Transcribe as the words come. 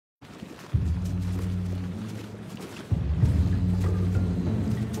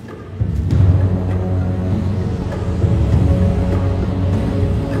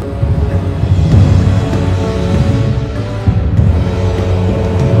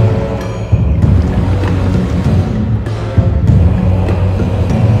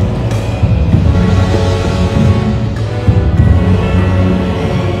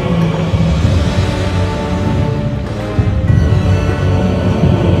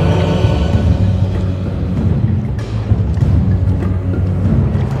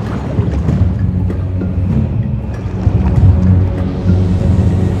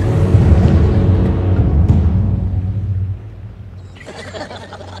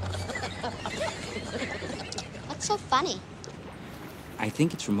so funny? I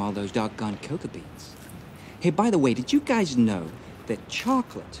think it's from all those doggone coca beans. Hey, by the way, did you guys know that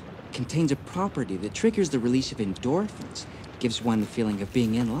chocolate contains a property that triggers the release of endorphins, gives one the feeling of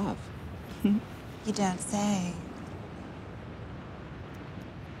being in love? You don't say.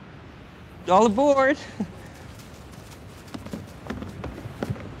 All aboard!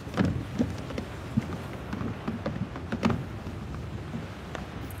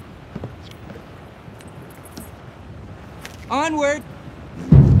 Onward!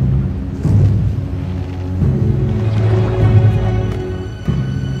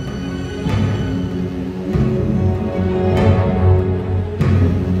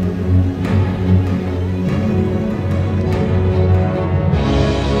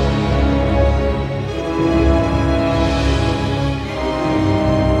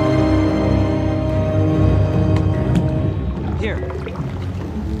 Here,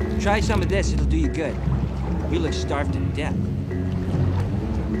 try some of this, it'll do you good. You look starved to death.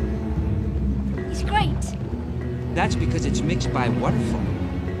 It's great. That's because it's mixed by waterfall.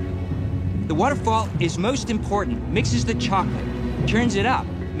 The waterfall is most important. Mixes the chocolate, turns it up,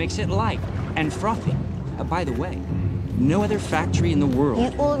 makes it light and frothy. By the way, no other factory in the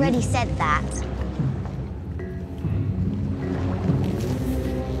world. You already said that.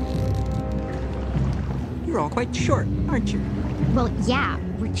 You're all quite short, aren't you? Well, yeah,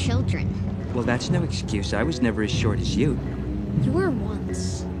 we're children. Well, that's no excuse. I was never as short as you. You were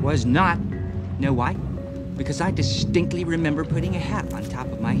once. Was not. Know why? Because I distinctly remember putting a hat on top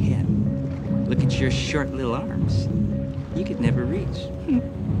of my head. Look at your short little arms. You could never reach.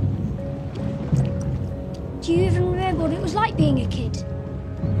 Do you even remember what it was like being a kid?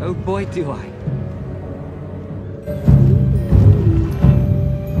 Oh boy, do I.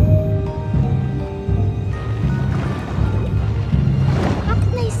 How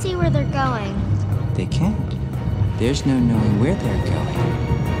can they see where they're going? They can't. There's no knowing where they're going.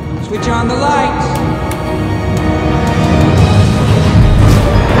 Switch on the lights!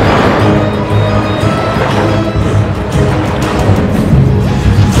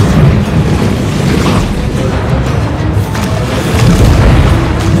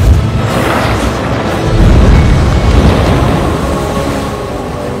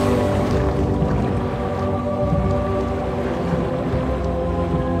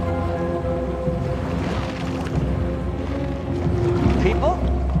 People,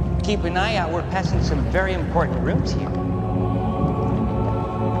 keep an eye out. We're passing some very important rooms here.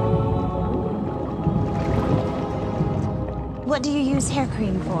 What do you use hair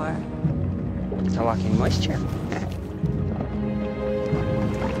cream for? To lock in moisture.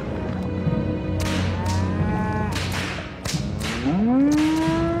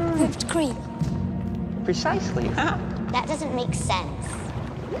 Whipped cream. Precisely. Huh? That doesn't make sense.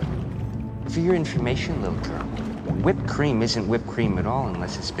 For your information, little girl, whipped cream isn't whipped cream at all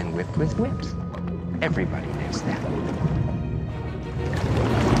unless it's been whipped with whips. Everybody knows that.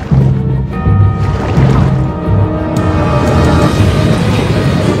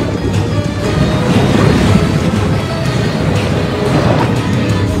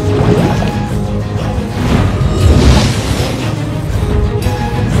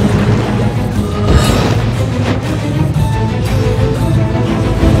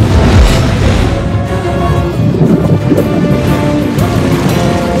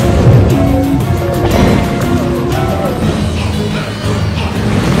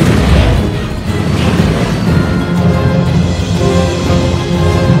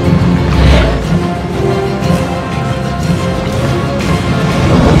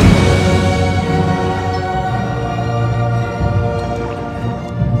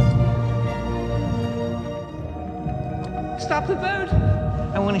 Stop the boat!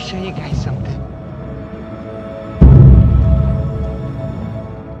 I want to show you guys something.